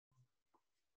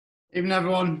Evening,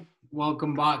 everyone.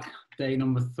 Welcome back. Day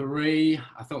number 3.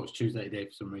 I thought it was Tuesday today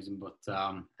for some reason, but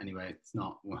anyway, it's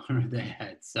not. We're a day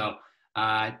ahead. So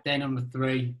day number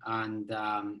 3, and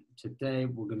today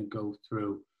we're going to go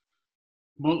through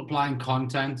multiplying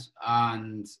content,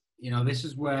 and this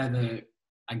is where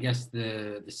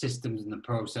the systems and the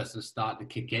processes start to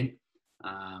kick in.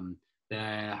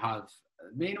 There have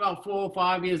been about 4 or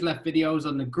 5 years left videos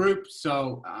on the group,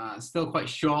 so still quite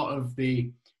short of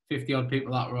the 50 odd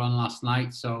people that were on last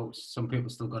night. So some people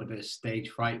still got a bit of stage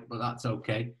fright, but that's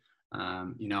okay.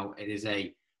 It is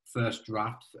a first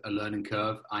draft, a learning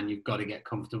curve, and you've got to get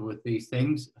comfortable with these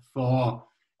things. For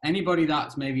anybody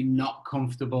that's maybe not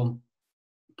comfortable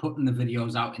putting the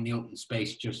videos out in the open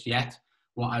space just yet,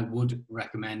 what I would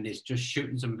recommend is just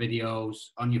shooting some videos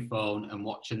on your phone and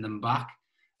watching them back.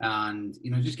 And,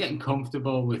 just getting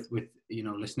comfortable with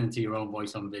listening to your own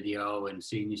voice on video and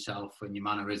seeing yourself and your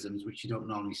mannerisms, which you don't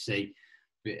normally see.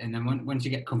 And then once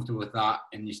you get comfortable with that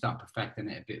and you start perfecting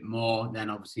it a bit more, then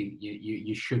obviously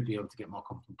you should be able to get more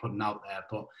comfortable putting out there.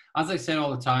 But as I say all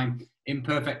the time,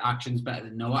 imperfect action is better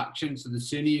than no action. So the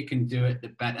sooner you can do it, the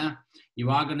better.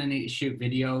 You are going to need to shoot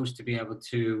videos to be able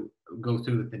to go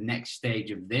through the next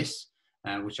stage of this.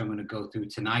 Which I'm going to go through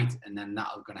tonight, and then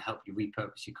that'll going to help you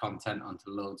repurpose your content onto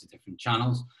loads of different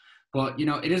channels. But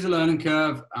it is a learning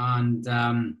curve, and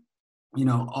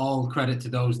all credit to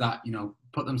those that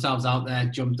put themselves out there,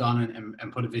 jumped on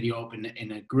and put a video up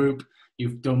in a group.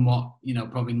 You've done what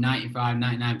probably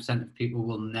 99% of people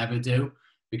will never do,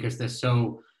 because they're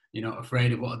so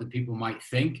afraid of what other people might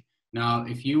think. Now,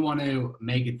 if you want to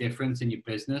make a difference in your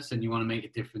business and you want to make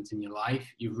a difference in your life,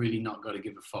 you've really not got to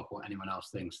give a fuck what anyone else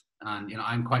thinks. And,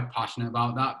 I'm quite passionate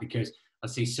about that, because I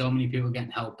see so many people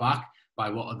getting held back by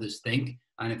what others think.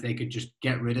 And if they could just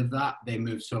get rid of that, they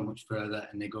move so much further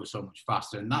and they go so much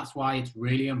faster. And that's why it's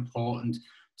really important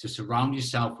to surround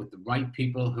yourself with the right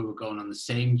people who are going on the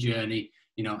same journey,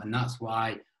 and that's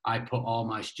why I put all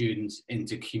my students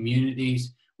into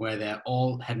communities where they're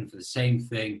all heading for the same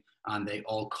thing and they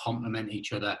all complement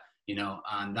each other,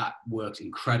 and that works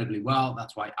incredibly well.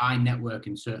 That's why I network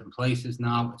in certain places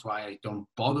now. That's why I don't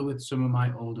bother with some of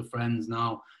my older friends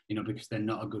now, because they're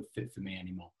not a good fit for me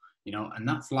anymore, and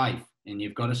that's life. And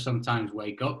you've got to sometimes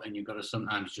wake up and you've got to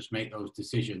sometimes just make those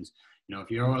decisions.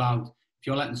 If you're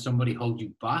letting somebody hold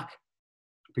you back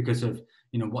because of,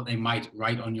 what they might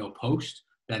write on your post,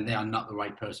 then they are not the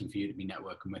right person for you to be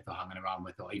networking with or hanging around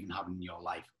with or even having in your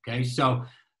life. Okay. So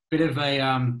bit of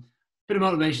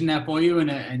motivation there for you,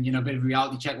 and a bit of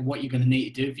reality check of what you're going to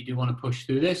need to do if you do want to push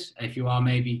through this. If you are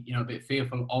maybe a bit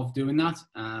fearful of doing that,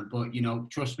 but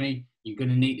trust me, you're going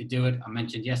to need to do it. I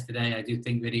mentioned yesterday, I do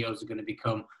think videos are going to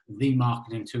become the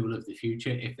marketing tool of the future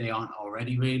if they aren't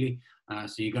already, really.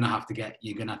 So you're going to have to get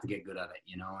good at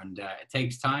it, and it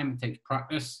takes time, it takes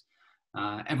practice.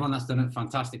 Everyone that's done it,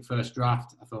 fantastic first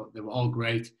draft. I thought they were all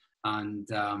great, and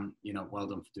well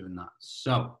done for doing that.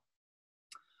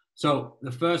 So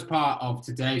the first part of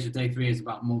today, so day 3, is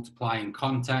about multiplying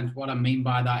content. What I mean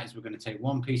by that is we're going to take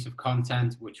one piece of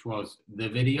content, which was the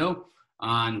video.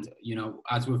 And,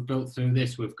 as we've built through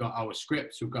this, we've got our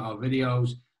scripts, we've got our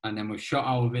videos, and then we've shot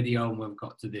our video and we've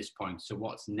got to this point. So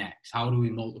what's next? How do we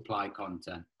multiply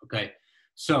content? Okay.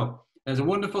 So there's a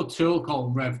wonderful tool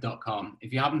called rev.com.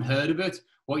 If you haven't heard of it,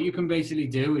 what you can basically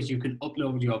do is you can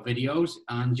upload your videos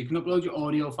and you can upload your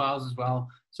audio files as well.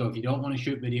 So if you don't want to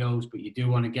shoot videos, but you do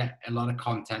want to get a lot of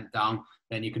content down,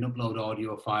 then you can upload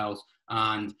audio files,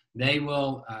 and they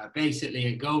will basically,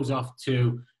 it goes off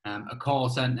to a call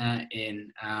center in,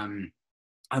 I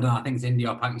don't know, I think it's India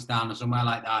or Pakistan or somewhere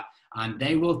like that. And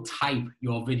they will type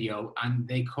your video and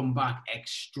they come back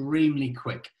extremely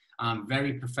quick and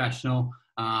very professional.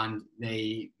 And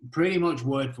they pretty much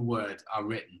word for word are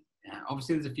written.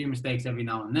 Obviously, there's a few mistakes every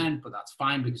now and then, but that's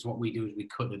fine, because what we do is we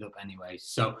cut it up anyway.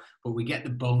 But we get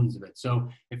the bones of it. So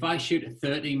if I shoot a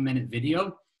 13-minute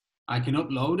video, I can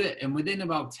upload it, and within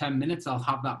about 10 minutes, I'll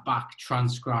have that back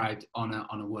transcribed on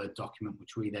a Word document,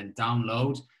 which we then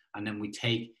download, and then we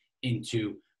take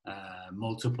into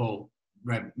multiple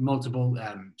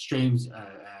streams,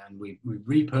 and we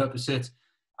repurpose it.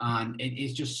 And it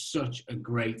is just such a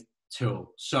great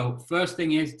tool. So first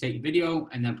thing is take your video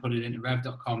and then put it into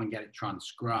rev.com and get it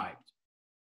transcribed.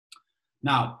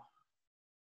 Now,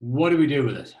 what do we do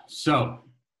with it? So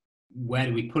where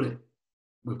do we put it?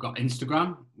 We've got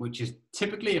Instagram, which is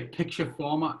typically a picture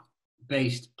format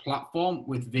based platform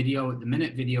with video at the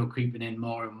minute, video creeping in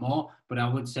more and more, but I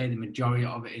would say the majority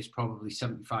of it is probably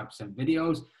 75%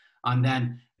 videos. And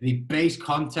then the base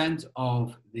content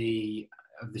of the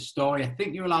story, I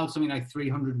think you're allowed something like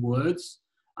 300 words,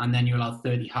 and then you're allowed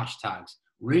 30 hashtags.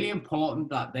 Really important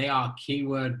that they are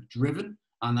keyword driven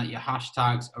and that your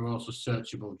hashtags are also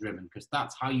searchable driven, because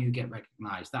that's how you get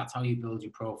recognized. That's how you build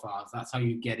your profiles. That's how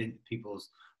you get into people's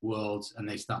worlds and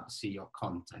they start to see your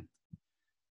content.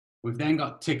 We've then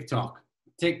got TikTok.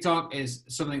 TikTok is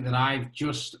something that I've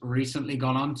just recently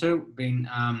gone onto.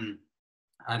 I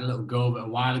had a little go of it a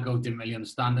while ago, didn't really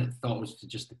understand it, thought it was for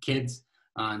just the kids.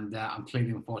 And I'm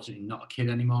clearly, unfortunately, not a kid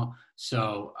anymore.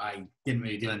 So I didn't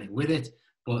really do anything with it.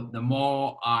 But the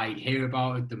more I hear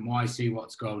about it, the more I see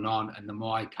what's going on, and the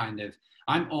more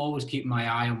I'm always keeping my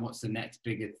eye on what's the next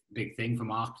big thing for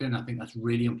marketing. I think that's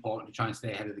really important to try and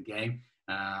stay ahead of the game.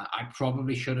 I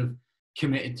probably should have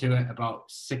committed to it about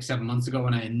 6-7 months ago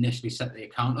when I initially set the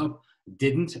account up.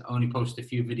 Didn't, only posted a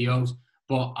few videos,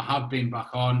 but I have been back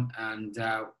on, and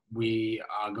we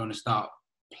are going to start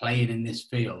playing in this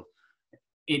field.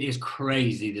 It is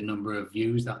crazy the number of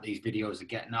views that these videos are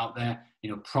getting out there.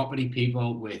 You know, property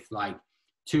people with like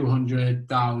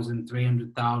 200,000,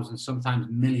 300,000, sometimes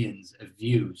millions of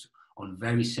views on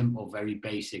very simple, very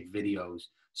basic videos.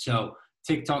 So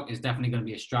TikTok is definitely going to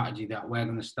be a strategy that we're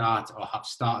going to start, or have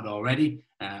started already,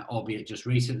 albeit just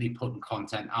recently, putting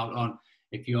content out on.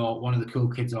 If you're one of the cool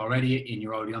kids already and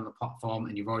you're already on the platform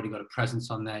and you've already got a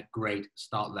presence on there, great,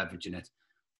 start leveraging it.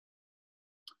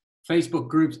 Facebook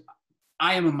groups.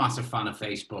 I am a massive fan of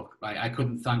Facebook. Like, I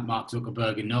couldn't thank Mark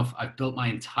Zuckerberg enough. I've built my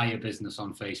entire business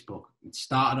on Facebook. It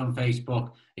started on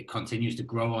Facebook. It continues to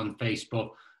grow on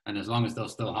Facebook. And as long as they'll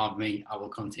still have me, I will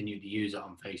continue to use it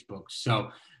on Facebook.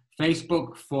 So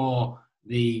Facebook for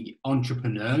the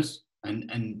entrepreneurs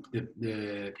and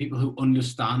the people who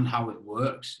understand how it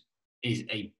works is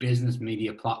a business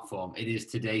media platform. It is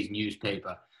today's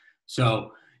newspaper.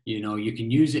 So, you know, you can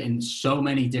use it in so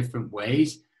many different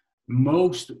ways.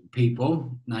 Most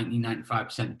people,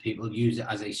 95% of people, use it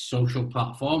as a social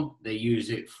platform. They use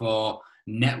it for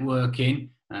networking,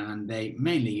 and they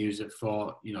mainly use it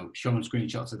for, you know, showing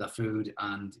screenshots of their food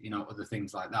and, you know, other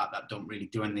things like that that don't really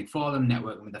do anything for them,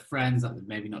 networking with their friends that they've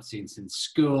maybe not seen since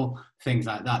school, things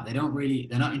like that. They're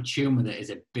not in tune with it as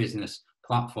a business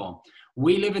platform.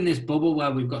 We live in this bubble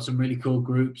where we've got some really cool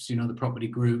groups, you know, the property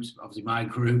groups, obviously my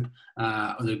group,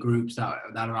 other groups that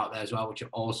are out there as well, which are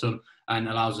awesome and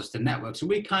allows us to network. So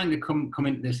we kind of come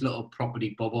into this little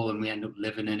property bubble and we end up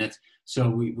living in it. So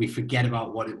we forget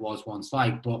about what it was once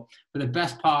like. But for the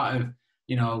best part of,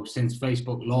 you know, since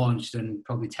Facebook launched and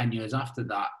probably 10 years after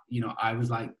that, you know, I was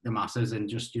like the masses and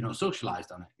just, you know,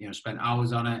 socialized on it, you know, spent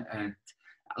hours on it and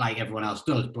like everyone else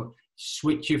does. But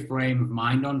switch your frame of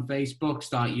mind on Facebook,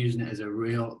 start using it as a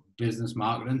real business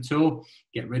marketing tool,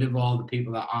 get rid of all the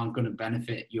people that aren't going to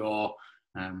benefit your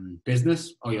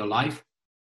business or your life,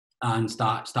 and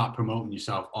start promoting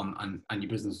yourself on and your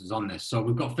business is on this. So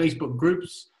we've got Facebook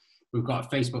groups, we've got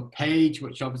a Facebook page,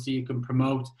 which obviously you can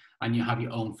promote, and you have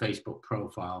your own Facebook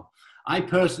profile. I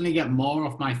personally get more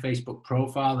off my Facebook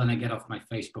profile than I get off my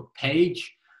Facebook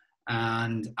page.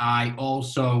 And I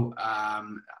also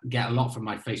get a lot from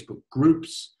my Facebook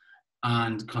groups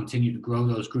and continue to grow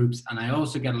those groups. And I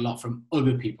also get a lot from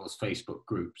other people's Facebook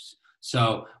groups.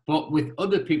 So, but with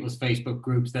other people's Facebook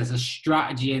groups, there's a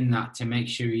strategy in that to make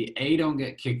sure you, A, don't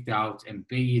get kicked out, and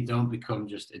B, you don't become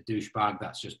just a douchebag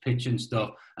that's just pitching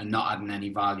stuff and not adding any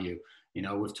value. You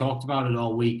know, we've talked about it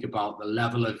all week about the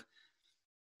level of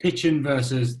pitching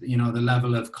versus, you know, the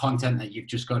level of content that you've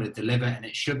just got to deliver, and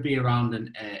it should be around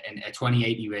a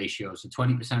 20-80 ratio. So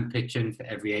 20% pitching for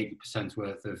every 80%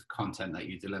 worth of content that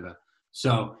you deliver.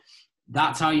 So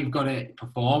that's how you've got to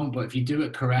perform. But if you do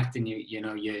it correct, and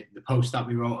the post that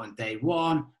we wrote on day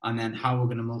one, and then how we're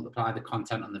going to multiply the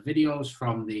content on the videos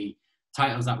from the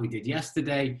titles that we did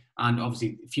yesterday, and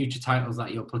obviously future titles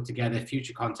that you'll put together,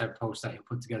 future content posts that you'll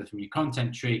put together from your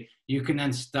content tree, you can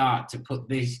then start to put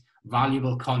this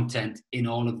valuable content in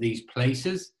all of these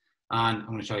places. And I'm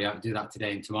going to show you how to do that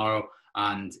today and tomorrow.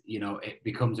 And, you know, it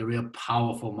becomes a real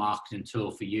powerful marketing tool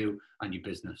for you and your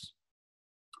business.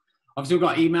 Obviously, we've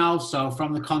got emails. So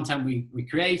from the content we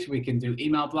create, we can do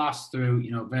email blasts through,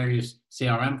 you know, various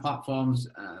CRM platforms,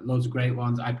 loads of great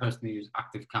ones. I personally use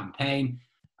ActiveCampaign,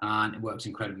 and it works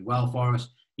incredibly well for us.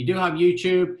 You do have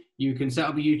YouTube. You can set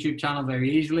up a YouTube channel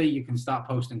very easily. You can start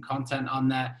posting content on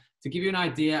there. To give you an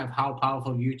idea of how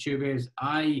powerful YouTube is,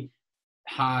 I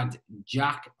had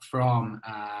Jack from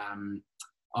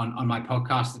on my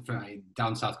podcast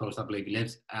down South Coast, I believe he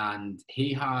lives, and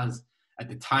he has, at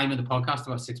the time of the podcast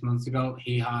about 6 months ago,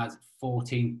 he has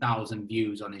 14,000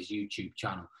 views on his YouTube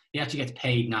channel. He actually gets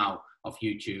paid now off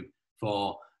YouTube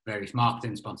for various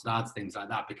marketing, sponsored ads, things like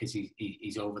that, because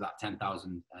he's over that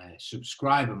 10,000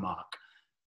 subscriber mark.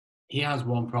 He has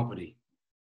one property.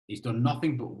 He's done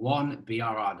nothing but one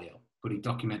BRR deal, but he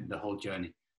documented the whole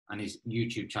journey. and his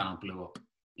YouTube channel blew up.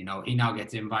 You know, he now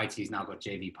gets invites. He's now got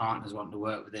JV partners wanting to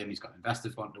work with him. He's got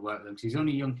investors wanting to work with him because he's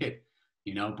only a young kid,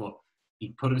 you know, but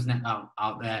he put his net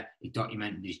out there. He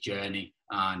documented his journey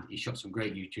and he shot some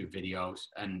great YouTube videos.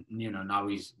 And, you know, now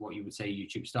he's what you would say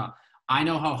YouTube star. I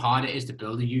know how hard it is to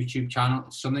build a YouTube channel.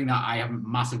 It's something that I haven't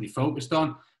massively focused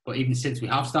on, but even since we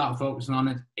have started focusing on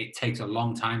it, it takes a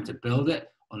long time to build it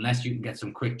unless you can get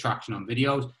some quick traction on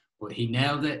videos. But he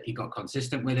nailed it. He got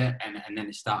consistent with it, and then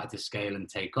it started to scale and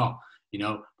take off, you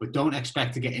know. But don't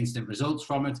expect to get instant results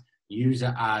from it. Use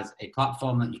it as a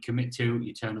platform that you commit to,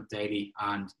 you turn up daily,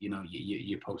 and, you know,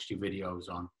 you post your videos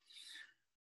on.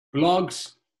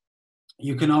 Blogs,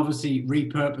 you can obviously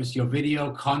repurpose your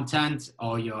video content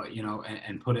or your, you know,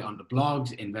 and put it onto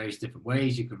blogs in various different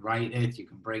ways. You can write it, you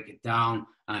can break it down.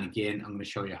 And again, I'm going to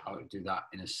show you how to do that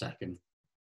in a second.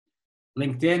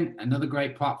 LinkedIn, another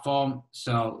great platform.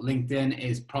 So LinkedIn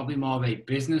is probably more of a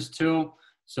business tool.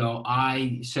 So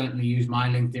I certainly use my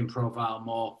LinkedIn profile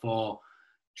more for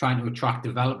trying to attract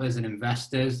developers and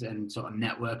investors and sort of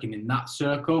networking in that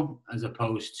circle, as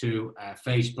opposed to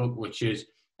Facebook, which is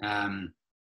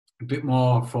a bit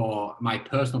more for my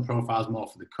personal profiles, more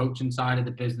for the coaching side of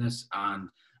the business and,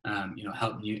 you know,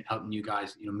 helping you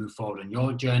guys, you know, move forward on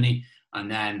your journey. And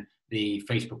then the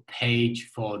Facebook page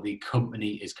for the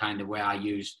company is kind of where I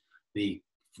use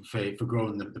for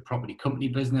growing the property company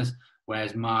business.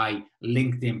 Whereas my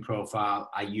LinkedIn profile,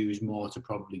 I use more to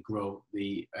probably grow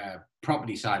the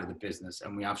property side of the business.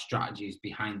 And we have strategies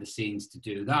behind the scenes to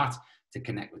do that, to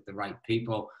connect with the right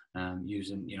people,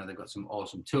 using, you know, they've got some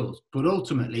awesome tools. But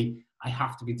ultimately, I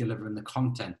have to be delivering the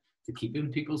content to keep in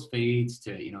people's feeds,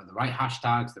 to, you know, the right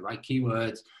hashtags, the right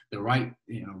keywords, the right,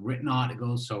 you know, written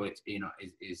articles. So it, you know,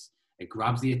 it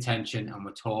grabs the attention, and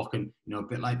we're talking, you know, a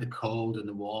bit like the cold and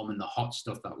the warm and the hot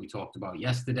stuff that we talked about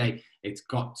yesterday. It's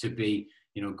got to be,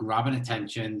 you know, grabbing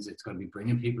attentions. It's got to be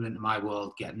bringing people into my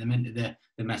world, getting them into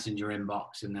the messenger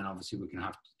inbox. And then obviously we can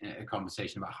have a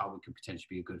conversation about how we could potentially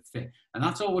be a good fit. And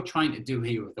that's all we're trying to do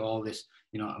here with all this,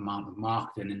 you know, amount of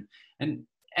marketing. And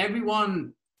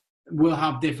everyone will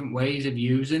have different ways of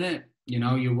using it. You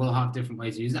know, you will have different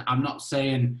ways of using it. I'm not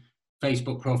saying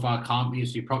Facebook profile can't be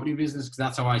used for your property business, because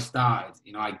that's how I started.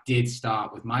 You know, I did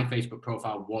start with my Facebook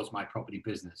profile was my property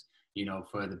business, you know,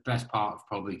 for the best part of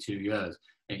probably 2 years.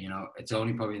 And, you know, it's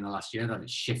only probably in the last year that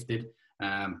it's shifted.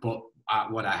 But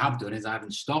what I have done is I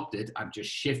haven't stopped it. I've just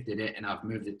shifted it and I've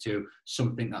moved it to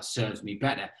something that serves me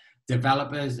better.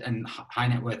 Developers and high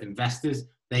net worth investors,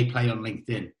 they play on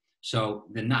LinkedIn. So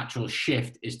the natural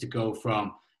shift is to go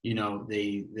from, you know,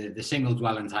 the single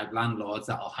dwelling type landlords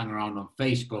that'll hang around on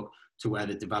Facebook to where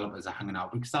the developers are hanging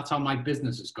out, because that's how my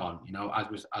business has gone, you know,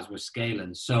 as we're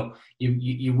scaling. So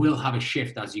you will have a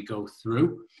shift as you go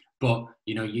through, but,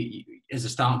 you know, you as a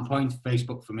starting point,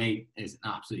 Facebook for me is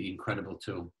an absolutely incredible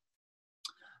tool.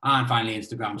 And finally,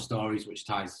 Instagram stories, which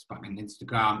ties us back in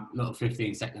Instagram, little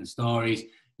 15-second stories.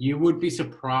 You would be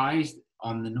surprised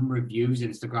on the number of views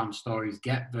Instagram stories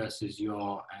get versus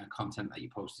your content that you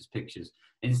post as pictures.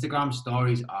 Instagram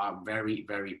stories are very,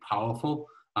 very powerful,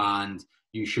 and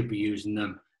you should be using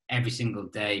them every single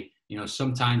day. You know,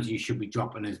 sometimes you should be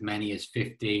dropping as many as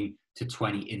 15 to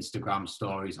 20 Instagram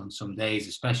stories on some days,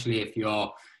 especially if you're,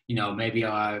 you know, maybe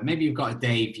you've got a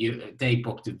day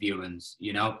booked of viewings,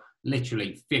 you know,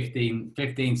 literally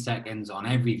 15 seconds on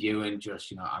every viewing. Just,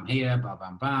 you know, I'm here, bang,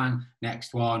 bang, bang,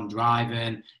 next one,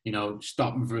 driving, you know,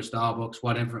 stopping for a Starbucks,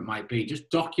 whatever it might be. Just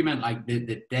document like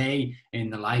the day in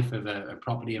the life of a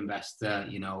property investor,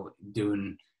 you know,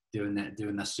 doing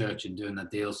the search and doing the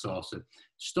deal source.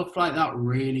 Stuff like that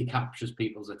really captures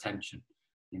people's attention,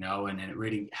 you know, and it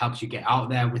really helps you get out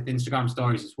there. With Instagram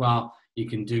stories as well, you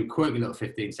can do quirky little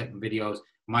 15-second videos.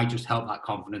 Might just help that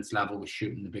confidence level with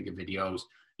shooting the bigger videos,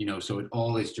 you know. So it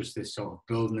all is just this sort of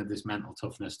building of this mental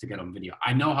toughness to get on video.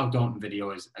 I know how daunting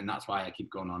video is, and that's why I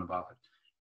keep going on about it.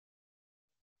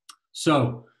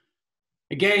 So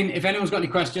again, if anyone's got any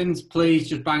questions, please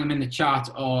just bang them in the chat,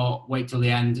 or wait till the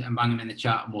end and bang them in the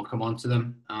chat and we'll come on to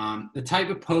them. The type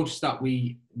of posts that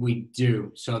we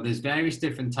do, so there's various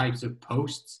different types of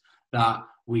posts that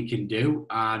we can do,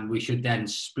 and we should then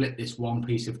split this one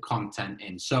piece of content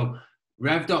in. So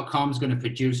rev.com is going to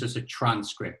produce us a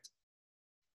transcript.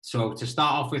 So to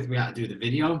start off with, we had to do the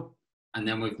video, and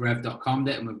then with rev.com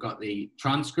it, and we've got the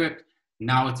transcript.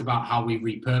 Now it's about how we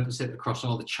repurpose it across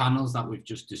all the channels that we've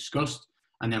just discussed,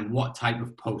 and then what type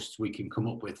of posts we can come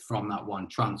up with from that one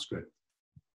transcript.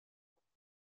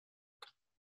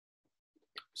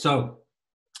 So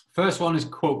first one is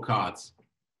quote cards.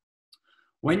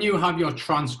 When you have your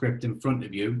transcript in front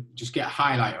of you, just get a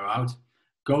highlighter out,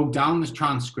 go down this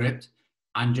transcript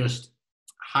and just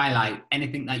highlight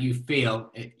anything that you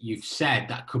feel you've said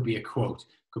that could be a quote,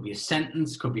 could be a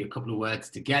sentence, could be a couple of words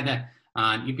together.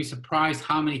 And you'd be surprised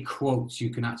how many quotes you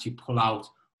can actually pull out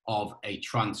of a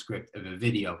transcript of a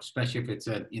video, especially if it's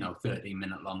a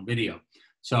 13-minute long video.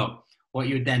 So what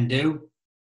you would then do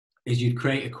is you'd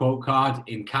create a quote card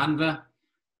in Canva,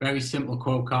 very simple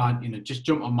quote card. Just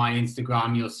jump on my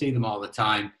Instagram, you'll see them all the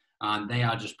time, and they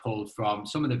are just pulled from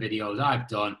some of the videos I've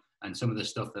done and some of the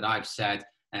stuff that I've said.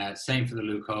 Same for the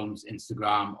Luke Holmes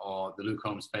Instagram or the Luke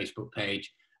Holmes Facebook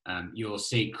page. You'll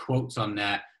see quotes on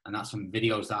there, and that's some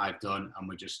videos that I've done, and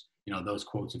we're just, those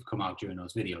quotes have come out during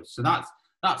those videos. So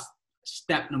that's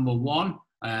step number one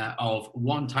of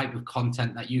one type of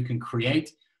content that you can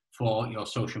create for your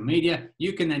social media.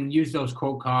 You can then use those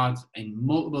quote cards in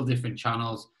multiple different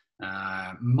channels,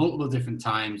 multiple different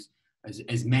times,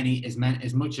 as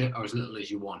much or as little as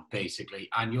you want, basically,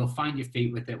 and you'll find your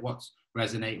feet with it, what's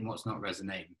resonating, what's not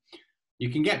resonating. You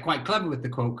can get quite clever with the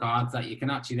quote cards that you can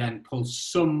actually then pull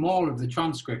some more of the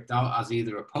transcript out as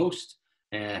either a post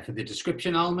for the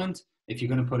description element. If you're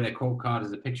going to put a quote card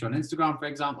as a picture on Instagram, for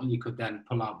example, you could then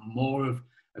pull out more of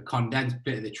a condensed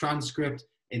bit of the transcript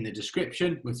in the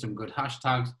description with some good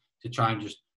hashtags to try and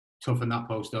just toughen that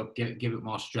post up, give it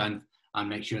more strength, and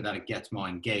make sure that it gets more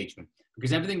engagement.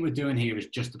 Because everything we're doing here is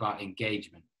just about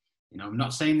engagement. I'm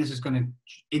not saying this is going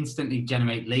to instantly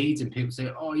generate leads and people say,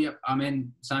 oh, yeah, I'm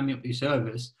in, sign me up for your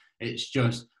service. It's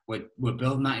just we're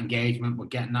building that engagement, we're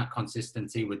getting that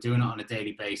consistency, we're doing it on a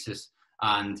daily basis,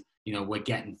 and we're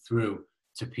getting through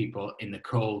to people in the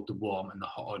cold, the warm, and the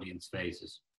hot audience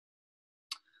phases.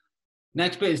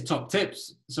 Next bit is top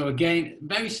tips. So again,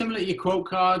 very similar to your quote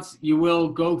cards, you will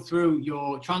go through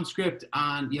your transcript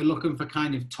and you're looking for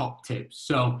kind of top tips.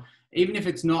 So even if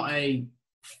it's not a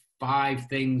 5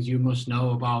 things you must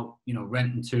know about,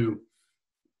 renting to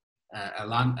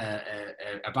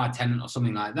a bad tenant or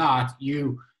something like that,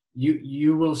 you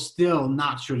will still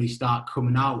naturally start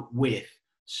coming out with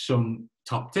some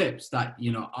top tips that,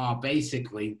 are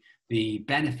basically the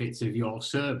benefits of your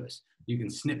service. You can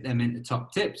snip them into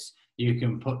top tips. You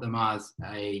can put them as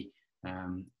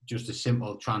just a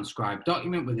simple transcribed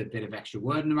document with a bit of extra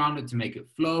wording around it to make it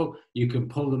flow. You can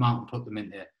pull them out and put them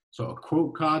into sort of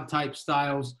quote card type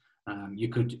styles. You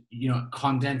could,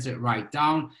 condense it right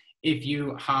down. If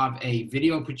you have a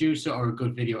video producer or a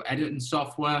good video editing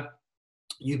software,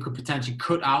 you could potentially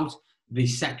cut out the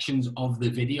sections of the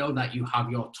video that you have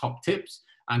your top tips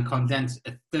and condense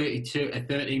a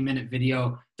 13-minute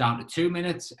video down to 2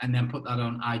 minutes and then put that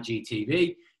on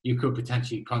IGTV. You could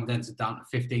potentially condense it down to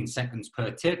 15 seconds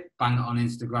per tip, bang it on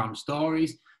Instagram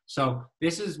stories. So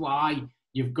this is why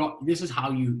this is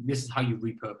how you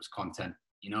repurpose content,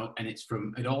 and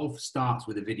it all starts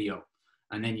with a video,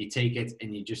 and then you take it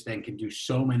and you just then can do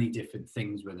so many different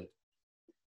things with it.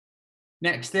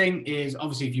 Next thing is,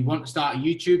 obviously, if you want to start a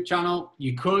YouTube channel,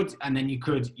 you could, and then you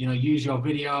could, use your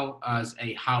video as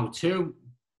a how-to.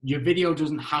 Your video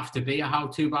doesn't have to be a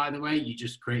how-to, by the way. You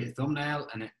just create a thumbnail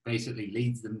and it basically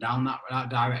leads them down that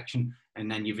direction. And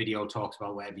then your video talks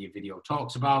about whatever your video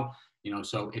talks about.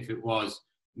 So if it was,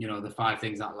 the 5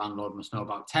 things that a landlord must know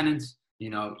about tenants,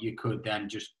 you could then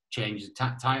just change the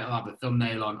title, have a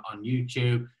thumbnail on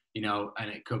YouTube, and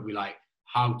it could be like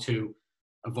how to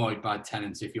avoid bad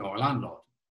tenants if you're a landlord.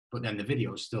 But then the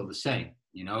video is still the same,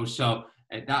 So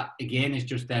that, again, is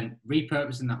just then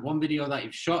repurposing that one video that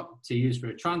you've shot to use for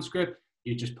a transcript.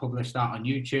 You just publish that on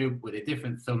YouTube with a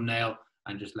different thumbnail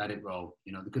and just let it roll.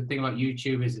 The good thing about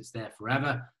YouTube is it's there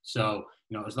forever. So,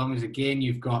 as long as, again,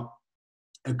 you've got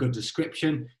a good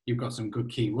description, you've got some good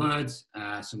keywords,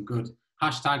 some good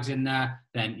hashtags in there,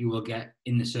 then you will get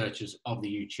in the searches of the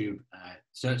YouTube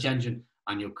search engine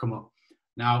and you'll come up.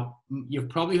 Now, you've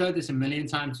probably heard this a million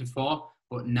times before,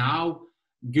 but now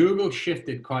Google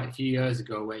shifted quite a few years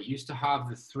ago where it used to have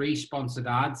the 3 sponsored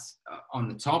ads on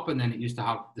the top, and then it used to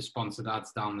have the sponsored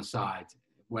ads down the side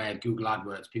where Google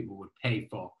AdWords people would pay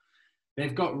for.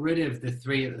 They've got rid of the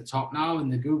 3 at the top now,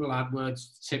 and the Google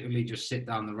AdWords typically just sit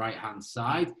down the right-hand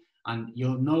side. And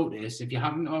you'll notice, if you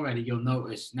haven't already, you'll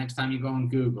notice next time you go on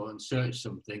Google and search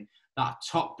something, that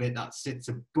top bit that sits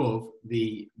above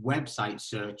the website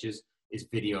searches is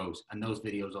videos, and those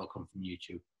videos all come from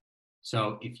YouTube.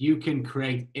 So if you can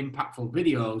create impactful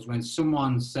videos when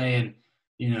someone's saying,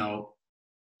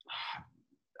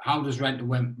 how does rent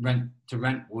to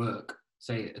rent work?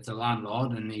 Say it's a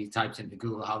landlord and he types into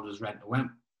Google, how does rent to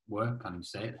rent work? Can't even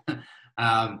say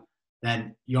it.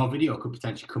 Then your video could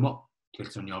potentially come up.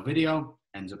 Clicks on your video,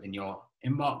 ends up in your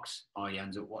inbox, or he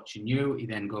ends up watching you. He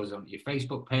then goes onto your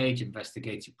Facebook page,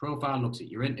 investigates your profile, looks at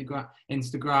your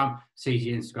Instagram, sees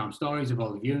your Instagram stories of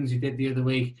all the viewings you did the other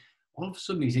week. all of a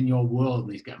sudden he's in your world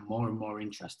and he's getting more and more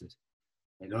interested.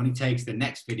 It only takes the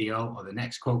next video or the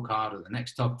next quote card or the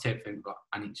next top tip and go,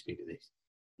 I need to speak to this.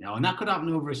 You know, and that could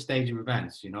happen over a stage of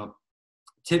events. You know,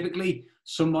 typically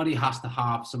somebody has to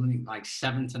have something like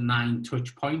 7 to 9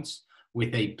 touch points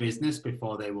with a business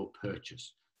before they will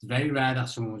purchase. It's very rare that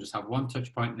someone will just have one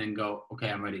touch point and then go,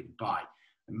 okay, I'm ready to buy.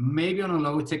 Maybe on a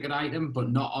lower ticket item, but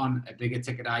not on a bigger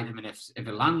ticket item. And if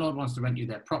a landlord wants to rent you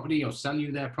their property or sell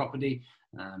you their property,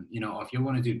 you know, or if you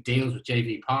want to do deals with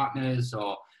JV partners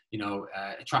or, you know,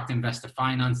 attract investor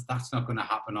finance, that's not going to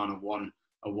happen on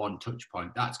a one touch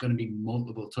point. That's going to be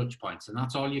multiple touch points. And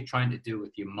that's all you're trying to do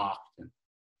with your marketing.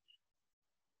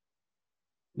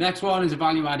 Next one is a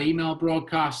value add email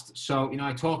broadcast. So, you know,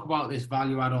 I talk about this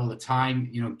value add all the time,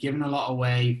 you know, giving a lot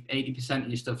away. 80% of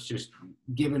your stuff's just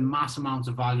giving mass amounts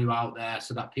of value out there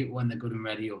so that people, when they're good and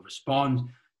ready, will respond.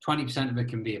 20% of it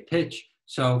can be a pitch.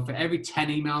 So for every 10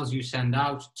 emails you send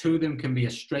out, 2 of them can be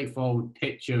a straightforward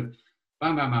pitch of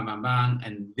bang, bang, bang, bang, bang,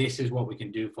 and this is what we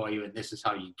can do for you, and this is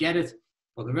how you get it.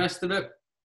 For the rest of it,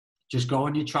 just go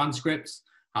on your transcripts,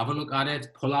 have a look at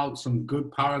it, pull out some good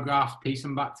paragraphs, piece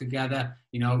them back together.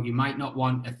 You know, you might not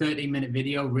want a 30-minute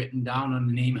video written down on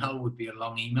an email, would be a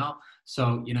long email.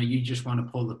 So, you know, you just want to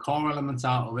pull the core elements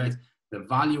out of it, the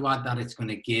value add that it's going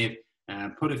to give,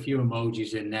 put a few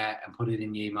emojis in there and put it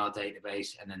in your email database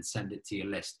and then send it to your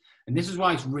list. And this is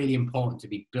why it's really important to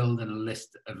be building a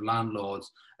list of landlords,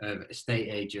 of estate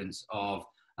agents, of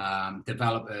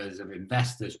developers, of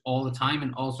investors all the time,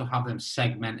 and also have them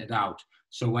segmented out.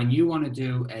 So when you want to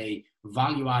do a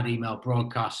value add email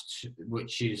broadcast,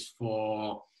 which is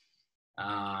for,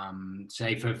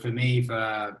 say for me,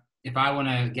 if I want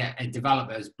to get a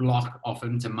developer's block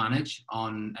often to manage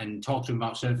on and talk to them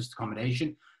about serviced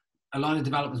accommodation, a lot of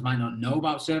developers might not know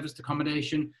about serviced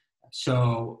accommodation.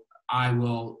 So I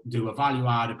will do a value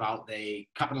add about the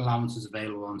capital allowances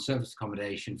available on serviced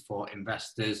accommodation for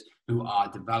investors who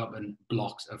are developing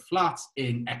blocks of flats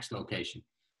in X location.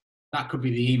 That could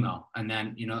be the email. And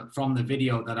then, you know, from the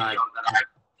video that I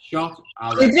shot,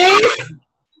 and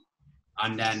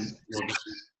then we'll just,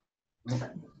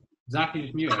 Zach,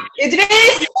 just mute it.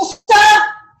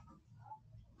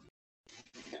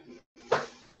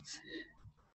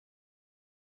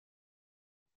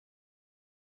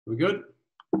 We good?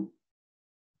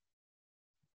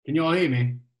 Can you all hear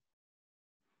me?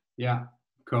 Yeah,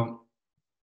 cool.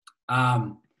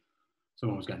 Someone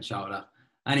was getting shouted at.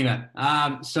 Anyway,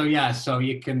 so yeah, so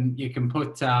you can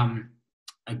put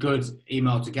a good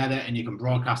email together and you can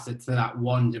broadcast it to that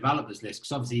one developers list,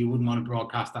 because obviously you wouldn't want to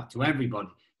broadcast that to everybody.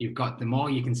 You've got, the more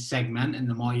you can segment and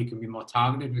the more you can be more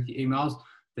targeted with your emails,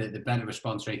 the better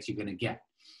response rates you're going to get.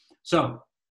 So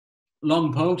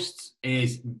long posts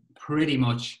is pretty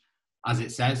much as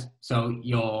it says. So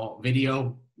your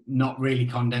video, not really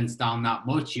condensed down that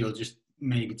much. You'll just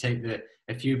maybe take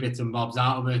a few bits and bobs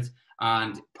out of it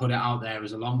and put it out there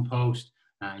as a long post.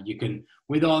 You can,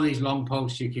 with all these long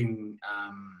posts, you can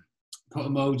put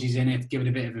emojis in it, give it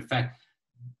a bit of effect.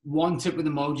 One tip with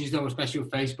emojis though, especially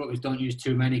with Facebook, is don't use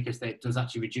too many, because it does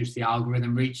actually reduce the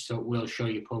algorithm reach. So it will show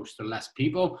your post to less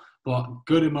people, but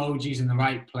good emojis in the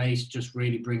right place just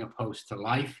really bring a post to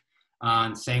life.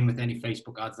 And same with any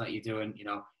Facebook ads that you're doing, you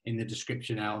know, in the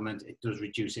description element, it does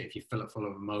reduce it if you fill it full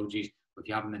of emojis. But if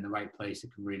you have them in the right place,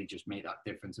 it can really just make that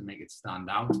difference and make it stand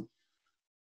out.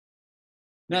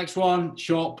 Next one,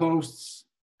 short posts,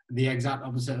 the exact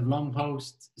opposite of long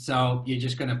posts. So you're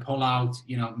just going to pull out,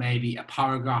 you know, maybe a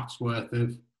paragraph's worth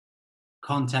of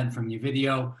content from your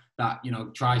video that, you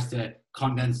know, tries to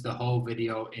condense the whole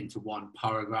video into one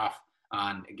paragraph.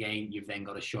 And again, you've then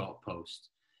got a short post.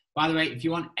 By the way, if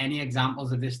you want any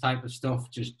examples of this type of stuff,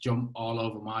 just jump all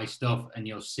over my stuff and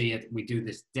you'll see it. We do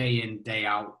this day in, day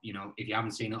out. You know, if you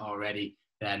haven't seen it already,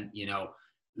 then, you know,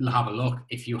 have a look.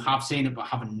 If you have seen it but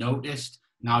haven't noticed,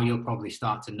 now you'll probably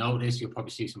start to notice. You'll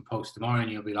probably see some posts tomorrow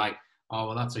and you'll be like, oh,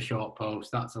 well, that's a short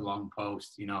post. That's a long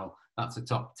post. You know, that's a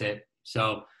top tip.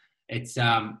 So it's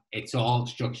all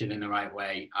structured in the right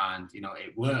way and, you know,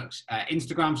 it works.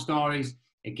 Instagram stories,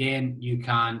 again, you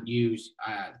can use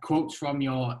quotes from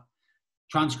your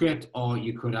transcript, or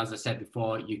you could, as I said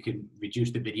before, you could reduce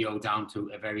the video down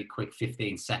to a very quick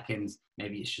 15 seconds.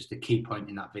 Maybe it's just a key point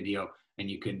in that video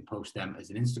and you can post them as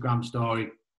an Instagram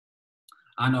story.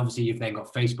 And obviously you've then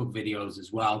got Facebook videos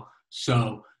as well.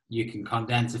 So you can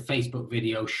condense a Facebook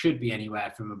video, should be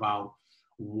anywhere from about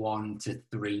 1 to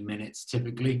 3 minutes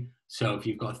typically. So if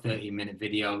you've got a 30-minute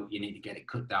video, you need to get it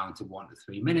cut down to 1 to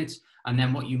 3 minutes. And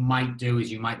then what you might do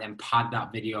is you might then pad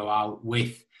that video out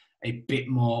with a bit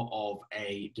more of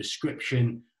a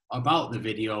description about the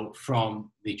video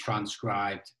from the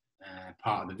transcribed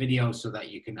part of the video so that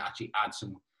you can actually add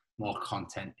some more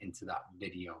content into that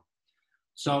video.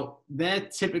 So they're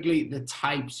typically the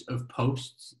types of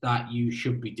posts that you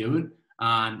should be doing.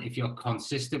 And if you're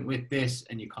consistent with this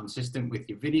and you're consistent with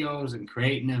your videos and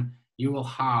creating them, you will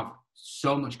have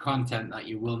so much content that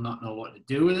you will not know what to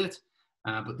do with it.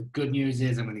 But the good news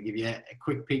is I'm going to give you a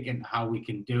quick peek into how we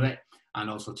can do it. And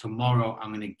also tomorrow,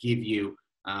 I'm going to give you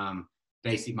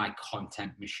basically my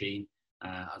content machine,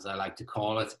 as I like to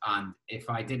call it. And if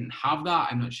I didn't have that,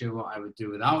 I'm not sure what I would do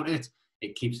without it.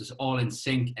 It keeps us all in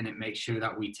sync, and it makes sure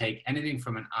that we take anything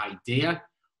from an idea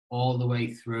all the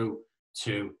way through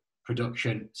to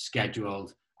production,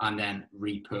 scheduled, and then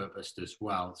repurposed as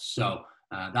well. So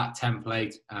that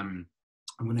template, I'm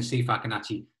going to see if I can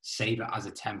actually save it as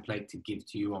a template to give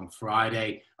to you on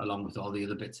Friday, along with all the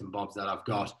other bits and bobs that I've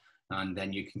got. And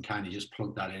then you can kind of just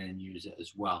plug that in and use it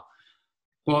as well.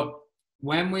 But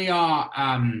when we are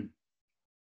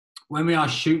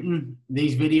shooting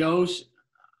these videos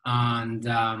and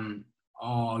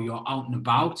or you're out and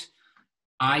about,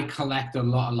 I collect a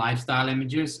lot of lifestyle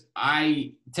images.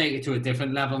 I take it to a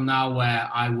different level now where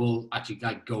I will actually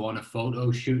like go on a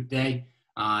photo shoot day,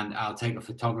 and I'll take a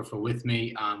photographer with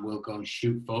me and we'll go and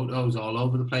shoot photos all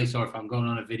over the place. Or if I'm going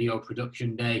on a video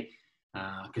production day,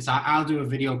 because I'll do a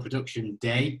video production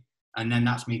day and then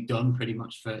that's me done pretty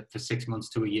much for 6 months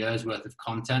to a year's worth of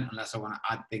content, unless I want to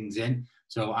add things in.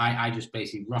 So I just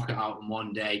basically rock it out in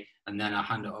one day and then I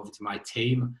hand it over to my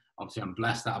team. Obviously, I'm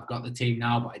blessed that I've got the team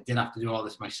now, but I did have to do all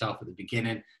this myself at the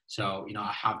beginning. So, you know,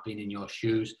 I have been in your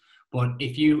shoes. But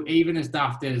if you, even as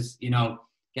daft as, you know,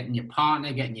 getting your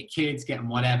partner, getting your kids, getting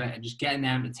whatever, and just getting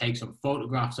them to take some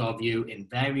photographs of you in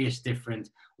various different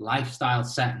lifestyle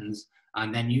settings,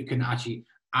 and then you can actually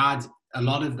add a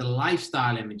lot of the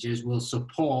lifestyle images will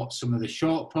support some of the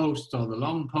short posts or the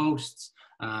long posts,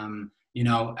 you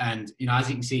know, and, you know, as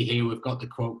you can see here, we've got the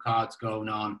quote cards going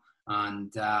on,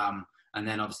 and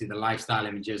then obviously the lifestyle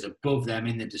images above them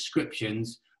in the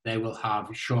descriptions, they will have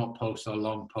short posts or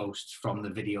long posts from the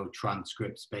video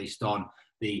transcripts based on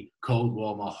the cold,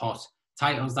 warm or hot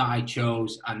titles that I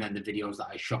chose, and then the videos that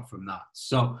I shot from that.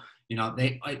 So, you know,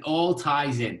 it all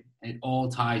ties in. It all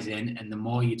ties in, and the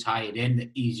more you tie it in, the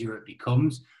easier it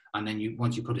becomes. And then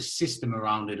once you put a system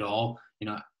around it all, you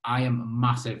know, I am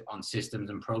massive on systems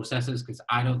and processes, because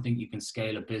I don't think you can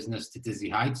scale a business to dizzy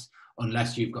heights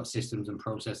unless you've got systems and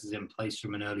processes in place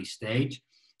from an early stage.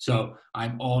 So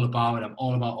I'm all about it. I'm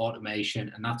all about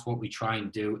automation. And that's what we try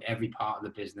and do. Every part of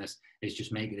the business is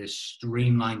just make it as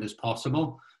streamlined as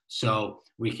possible, so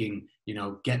we can, you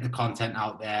know, get the content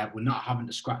out there. We're not having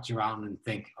to scratch around and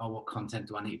think, oh, what content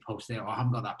do I need to post there? Or I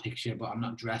haven't got that picture, but I'm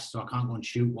not dressed, so I can't go and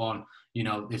shoot one, you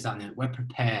know, this, that, and that. We're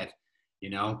prepared, you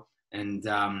know, and,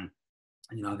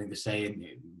 you know, I think the saying,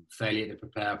 failure to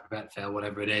prepare, prepare to fail,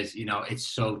 whatever it is, you know, it's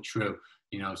so true.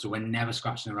 You know, so we're never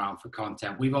scratching around for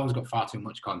content. We've always got far too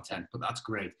much content, but that's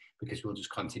great because we'll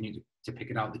just continue to pick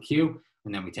it out of the queue,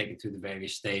 and then we take it through the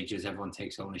various stages. Everyone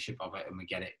takes ownership of it and we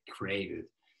get it created.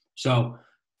 So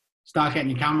start getting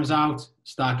your cameras out,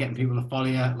 start getting people to follow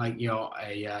you like you're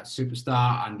a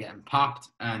superstar and getting popped.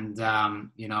 And,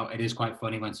 you know, it is quite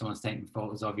funny when someone's taking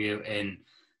photos of you in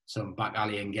some back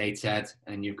alley in Gateshead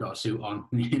and you've got a suit on,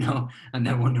 you know, and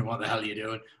they're wondering what the hell you're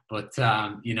doing. But,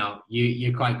 you know,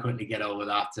 you quite quickly get over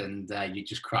that, and you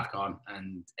just crack on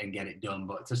and get it done.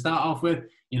 But to start off with,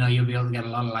 you know, you'll be able to get a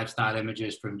lot of lifestyle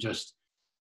images from just,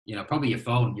 you know, probably your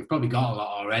phone. You've probably got a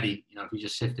lot already. You know, if you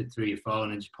just sifted through your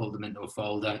phone and just pulled them into a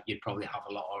folder, you'd probably have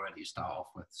a lot already to start off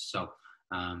with. So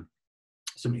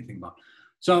something to think about.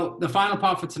 So the final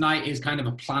part for tonight is kind of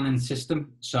a planning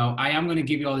system. So I am going to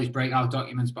give you all these breakout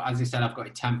documents, but as I said, I've got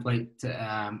a template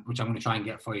which I'm going to try and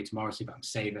get for you tomorrow, see if I can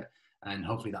save it, and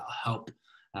hopefully that'll help.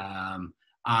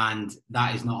 And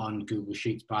that is not on Google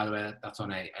Sheets, by the way. That's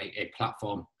on a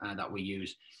platform that we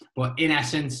use. But in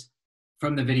essence,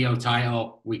 from the video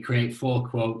title, we create 4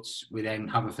 quotes. We then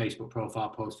have a Facebook profile,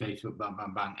 post Facebook, bang,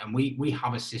 bang, bang. And we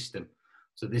have a system.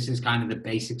 So this is kind of the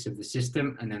basics of the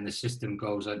system. And then the system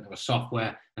goes into a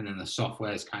software. And then the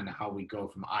software is kind of how we go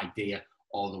from idea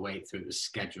all the way through the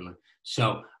scheduling.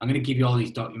 So I'm going to give you all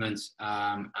these documents,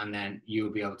 and then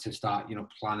you'll be able to start, you know,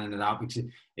 planning it out. Because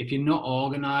if you're not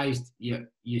organized,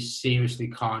 you seriously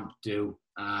can't do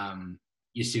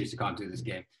this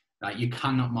game. Like, you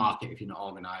cannot market if you're not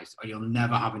organized, or you'll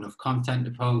never have enough content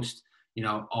to post, you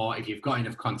know, or if you've got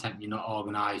enough content and you're not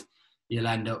organized, you'll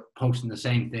end up posting the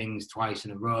same things twice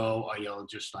in a row, or you'll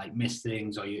just like miss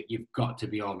things, or you've got to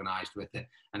be organized with it.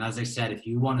 And as I said, if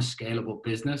you want a scalable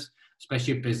business,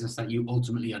 especially a business that you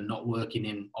ultimately are not working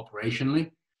in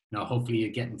operationally, You know, hopefully you're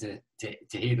getting to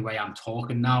hear the way I'm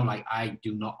talking now. Like, I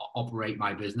do not operate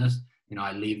my business. You know,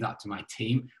 I leave that to my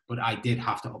team, but I did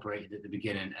have to operate it at the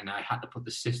beginning, and I had to put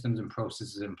the systems and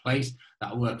processes in place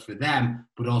that work for them,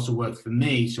 but also work for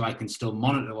me, so I can still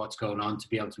monitor what's going on to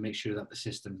be able to make sure that the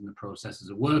systems and the processes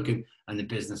are working and the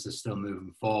business is still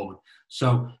moving forward.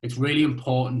 So it's really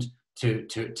important to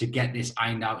get this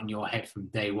ironed out in your head from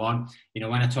day one. You know,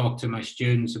 when I talk to my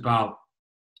students about,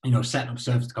 you know, setting up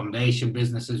service accommodation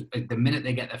businesses, the minute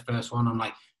they get their first one, I'm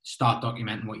like, start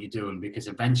documenting what you're doing, because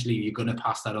eventually you're going to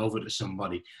pass that over to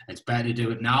somebody. It's better to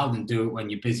do it now than do it when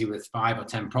you're busy with 5 or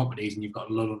 10 properties and you've got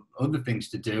a lot of other things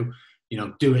to do. You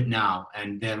know, do it now.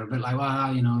 And they're a bit like,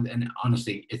 well, you know, and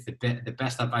honestly, it's the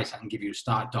best advice I can give you is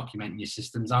start documenting your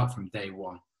systems out from day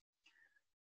one.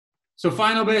 So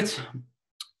final bit,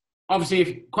 obviously,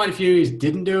 if quite a few of you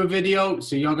didn't do a video,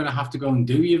 so you're going to have to go and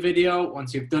do your video.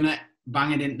 Once you've done it,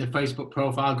 bang it into the Facebook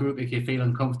profile group if you're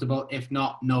feeling comfortable. If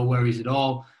not, no worries at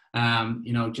all.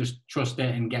 You know, just trust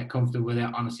it and get comfortable with it.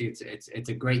 Honestly, it's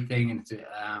a great thing, and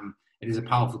it is a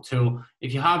powerful tool.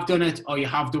 If you have done it, or you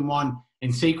have done one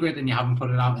in secret and you haven't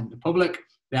put it out into the public,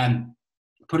 then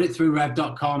put it through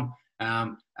rev.com,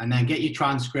 and then get your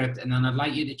transcript. And then I'd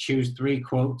like you to choose 3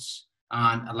 quotes,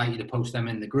 and I'd like you to post them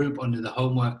in the group under the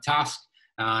homework task.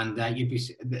 And you'd be,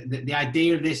 the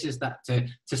idea of this is that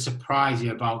to surprise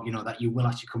you about, you know, that you will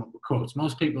actually come up with quotes.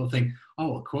 Most people think,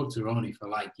 oh, well, quotes are only for,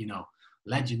 like, you know,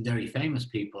 legendary famous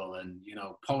people and, you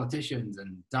know, politicians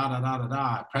and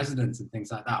presidents and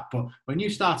things like that. But when you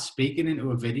start speaking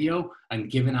into a video and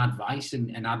giving advice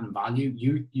and adding value,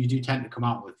 you do tend to come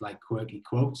out with, like, quirky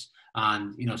quotes,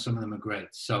 and, you know, some of them are great.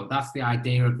 So that's the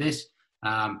idea of this.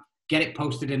 Get it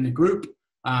posted in the group,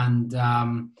 and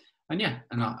yeah,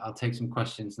 and I'll take some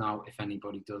questions now if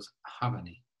anybody does have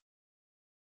any.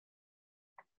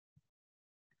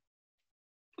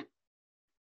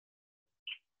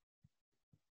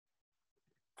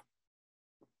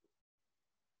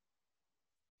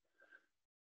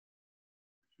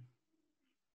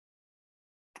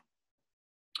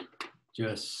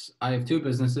 I have 2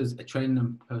 businesses, a training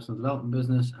and personal development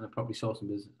business and a property sourcing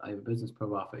business. I have a business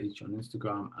profile for each on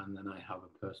Instagram, and then I have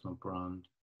a personal brand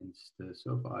Insta.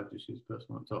 So far, I've just used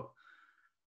personal on top.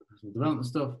 Personal development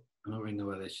stuff. I don't really know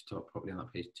whether they should talk properly on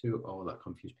that page too, or will that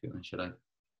confuse people, and should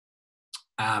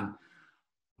I?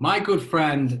 My good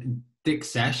friend Dick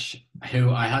Sesh,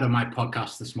 who I had on my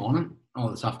podcast this morning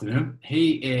or this afternoon,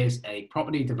 he is a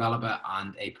property developer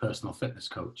and a personal fitness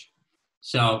coach.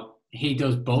 So he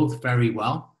does both very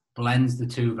well, blends the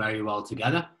 2 very well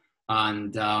together.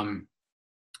 And,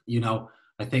 you know,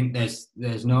 I think there's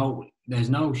no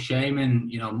shame in,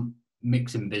 you know,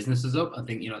 mixing businesses up. I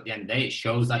think, you know, at the end of the day, it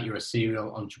shows that you're a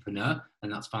serial entrepreneur,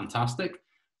 and that's fantastic.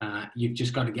 You've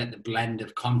just got to get the blend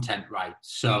of content right.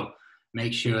 So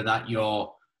make sure that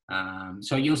you're,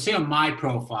 so you'll see on my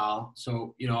profile.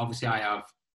 So, you know, obviously I have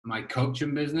my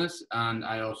coaching business, and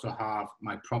I also have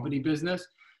my property business.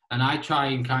 And I try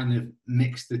and kind of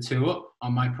mix the 2 up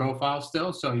on my profile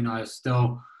still. So, you know, I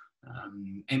still,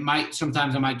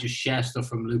 sometimes I might just share stuff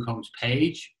from Luke Holmes'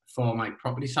 page for my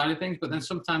property side of things, but then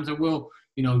sometimes I will,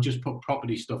 you know, just put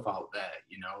property stuff out there.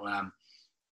 You know,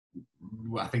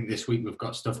 I think this week we've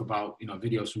got stuff about, you know,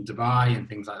 videos from Dubai and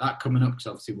things like that coming up, because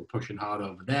obviously we're pushing hard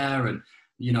over there. And,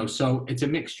 you know, so it's a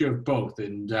mixture of both.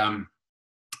 And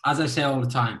as I say all the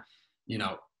time, you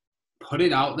know, put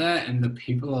it out there, and the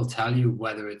people will tell you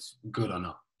whether it's good or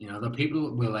not. You know, the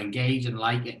people will engage and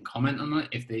like it and comment on it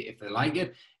if they like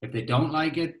it. If they don't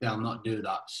like it, they'll not do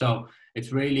that. So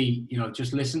it's really, you know,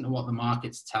 just listen to what the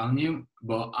market's telling you.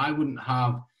 But I wouldn't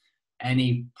have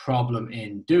any problem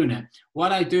in doing it.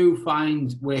 What I do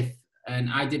find with, and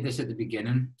I did this at the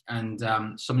beginning, and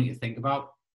something to think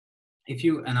about,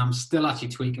 and I'm still actually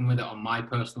tweaking with it on my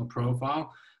personal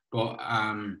profile, but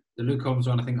the Luke Holmes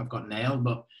one I think I've got nailed.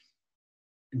 But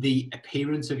the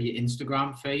appearance of your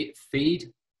Instagram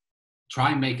feed,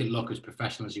 try and make it look as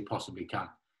professional as you possibly can.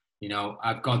 You know,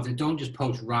 don't just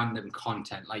post random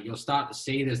content. Like, you'll start to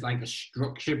see there's like a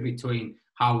structure between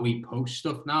how we post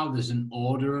stuff now. There's an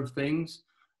order of things.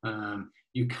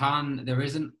 There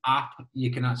is an app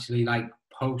you can actually, like,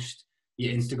 post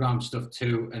your Instagram stuff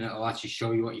to, and it'll actually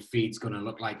show you what your feed's going to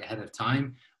look like ahead of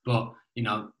time. But, you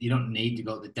know, you don't need to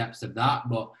go to the depths of that.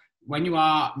 But when you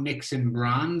are mixing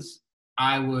brands,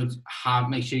 I would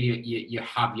make sure you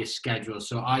have your schedule.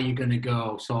 So are you going to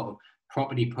go sort of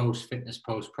property post, fitness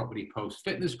post, property post,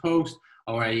 fitness post,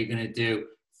 or are you going to do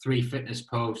 3 fitness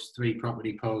posts, 3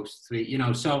 property posts, 3, you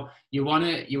know? So you want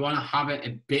to have it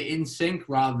a bit in sync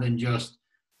rather than just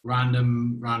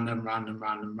random,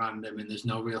 and there's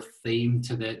no real theme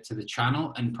to the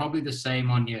channel. And probably the same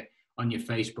on your on your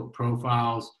Facebook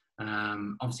profiles.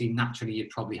 Obviously, naturally, you'd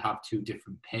probably have 2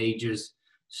 different pages.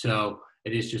 So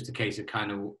it is just a case of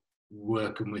kind of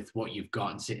working with what you've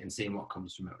got and seeing what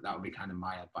comes from it. That would be kind of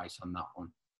my advice on that one.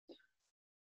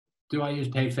 Do I use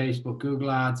paid Facebook, Google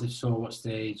Ads? If so, what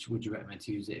stage would you recommend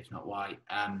to use it? If not, why?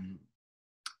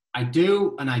 I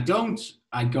do and I don't.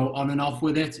 I go on and off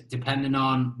with it, depending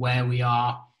on where we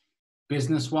are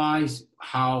business-wise,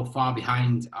 how far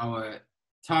behind our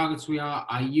targets we are.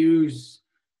 I use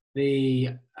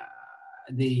I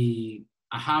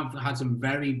have had some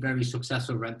very, very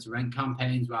successful rent-to-rent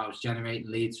campaigns where I was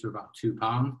generating leads for about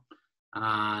 £2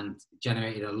 and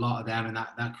generated a lot of them, and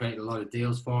that created a lot of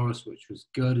deals for us, which was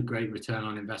good. A great return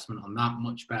on investment on that,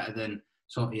 much better than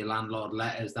sort of your landlord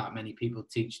letters that many people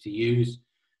teach to use.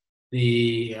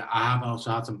 I have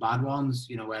also had some bad ones,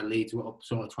 where leads were up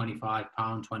sort of £25,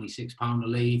 £26 a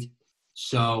lead.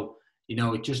 So,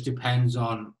 it just depends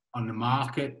on the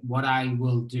market. What I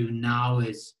will do now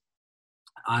is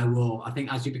I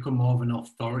think as you become more of an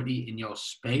authority in your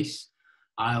space,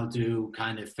 I'll do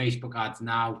kind of Facebook ads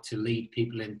now to lead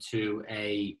people into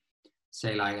I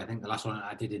think the last one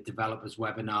I did a developers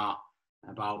webinar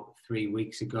about 3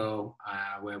 weeks ago,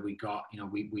 where we got,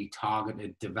 we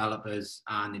targeted developers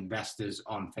and investors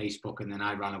on Facebook, and then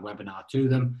I ran a webinar to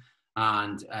them.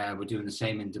 And we're doing the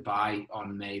same in Dubai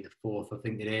on May the 4th, I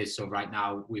think it is. So right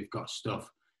now we've got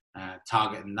stuff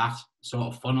targeting that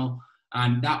sort of funnel.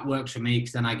 And that works for me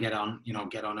because then I get on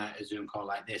a Zoom call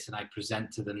like this and I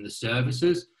present to them the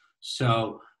services.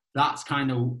 So that's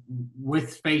kind of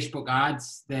with Facebook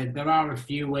ads. There are a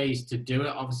few ways to do it.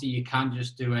 Obviously, you can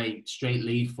just do a straight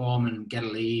lead form and get a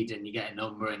lead and you get a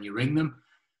number and you ring them.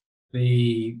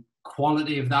 The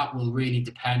quality of that will really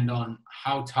depend on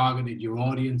how targeted your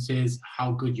audience is,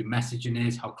 how good your messaging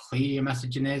is, how clear your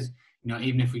messaging is.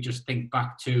 Even if we just think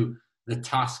back to the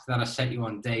task that I set you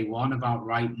on day one about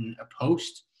writing a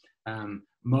post,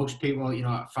 most people,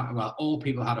 all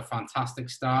people had a fantastic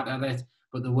start at it.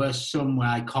 But there were some where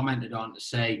I commented on to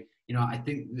say, I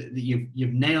think that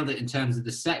you've nailed it in terms of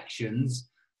the sections,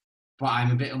 but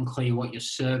I'm a bit unclear what your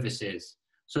service is.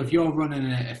 So if you're running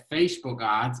a Facebook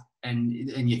ad and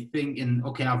you're thinking,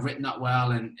 okay, I've written that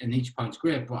well and each point's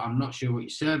great, but I'm not sure what your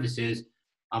service is,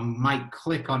 I might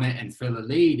click on it and fill a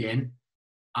lead in,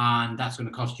 and that's going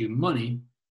to cost you money.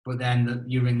 But then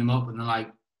you ring them up and they're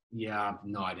like, yeah, I have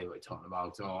no idea what you're talking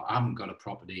about, or I haven't got a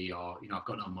property, or I've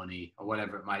got no money, or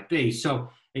whatever it might be. So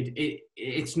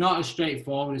it's not as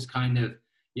straightforward as kind of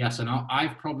yes or no.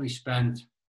 I've probably spent,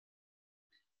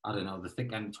 I don't know, the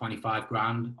thick end 25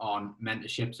 grand on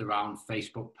mentorships around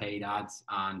Facebook paid ads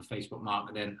and Facebook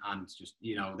marketing and just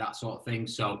that sort of thing.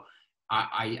 So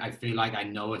I feel like I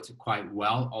know it quite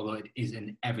well, although it is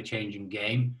an ever-changing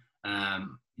game.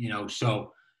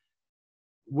 So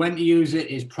when to use it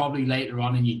is probably later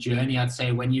on in your journey. I'd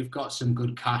say when you've got some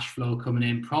good cash flow coming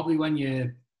in, probably when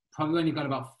you've got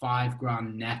about 5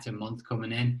 grand net a month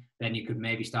coming in, then you could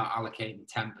maybe start allocating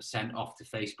 10% off to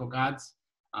Facebook ads,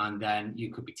 and then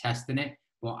you could be testing it.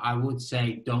 But I would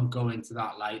say don't go into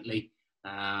that lightly.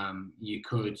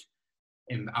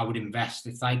 I would invest.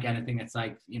 It's like anything. It's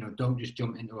like, don't just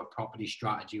jump into a property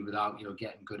strategy without,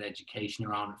 getting good education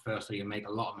around it first, or you'll make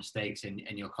a lot of mistakes and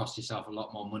you'll cost yourself a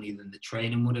lot more money than the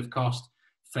training would have cost.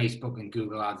 Facebook and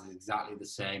Google ads is exactly the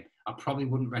same. I probably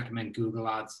wouldn't recommend Google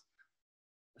ads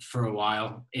for a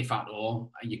while, if at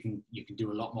all. You can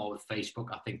do a lot more with Facebook.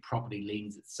 I think property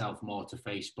leans itself more to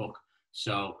Facebook.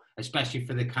 So especially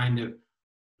for the kind of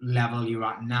level you're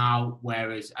at now,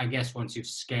 whereas I guess once you've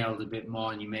scaled a bit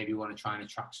more and you maybe want to try and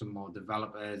attract some more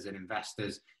developers and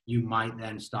investors, you might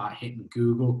then start hitting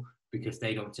Google because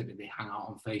they don't typically hang out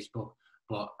on Facebook.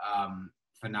 But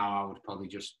for now, I would probably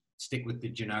just stick with the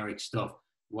generic stuff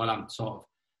while I'm sort of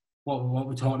what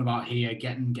we're talking about here,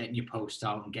 getting your posts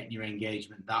out and getting your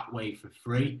engagement that way for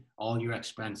free. All your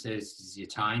expenses is your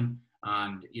time,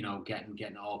 and getting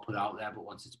it all put out there. But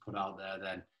once it's put out there,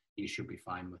 then you should be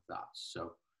fine with that.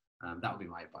 So that would be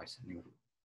my advice anyway.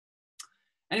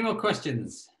 Any more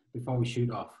questions before we shoot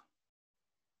off?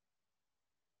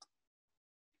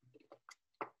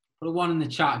 Put a 1 in the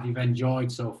chat if you've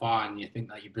enjoyed so far and you think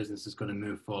that your business is going to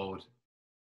move forward.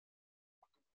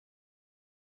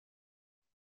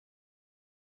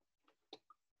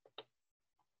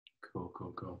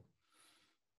 Cool.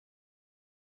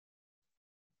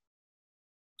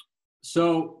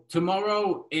 So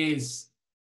tomorrow is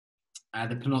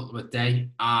the penultimate day,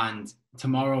 and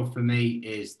tomorrow for me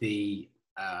is the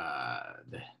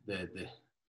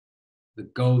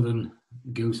golden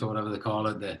goose, or whatever they call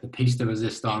it, the piece de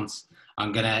resistance.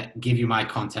 I'm gonna give you my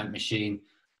content machine.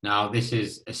 Now, this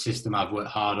is a system I've worked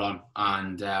hard on,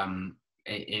 and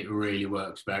it really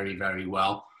works very, very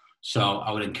well. So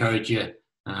I would encourage you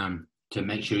to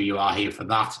make sure you are here for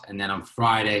that. And then on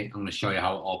Friday, I'm going to show you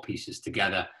how it all pieces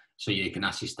together so you can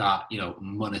actually start,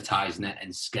 monetizing it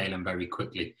and scaling very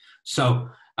quickly. So,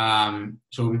 so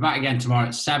we'll be back again tomorrow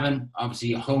at 7. Obviously,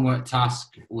 your homework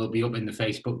task will be up in the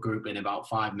Facebook group in about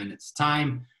 5 minutes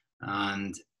time.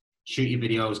 And shoot your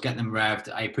videos, get them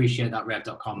revved. I appreciate that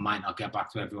rev.com might not get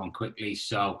back to everyone quickly.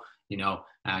 So,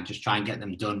 just try and get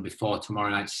them done before tomorrow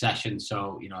night's session.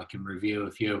 So, I can review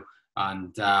a few.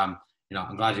 And,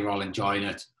 I'm glad you're all enjoying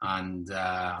it. And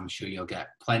I'm sure you'll get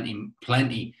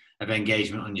plenty of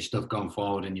engagement on your stuff going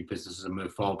forward and your businesses will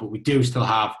move forward. But we do still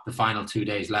have the final 2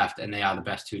 days left, and they are the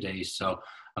best 2 days. So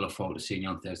I look forward to seeing you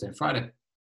on Thursday and Friday.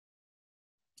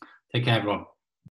 Take care, everyone.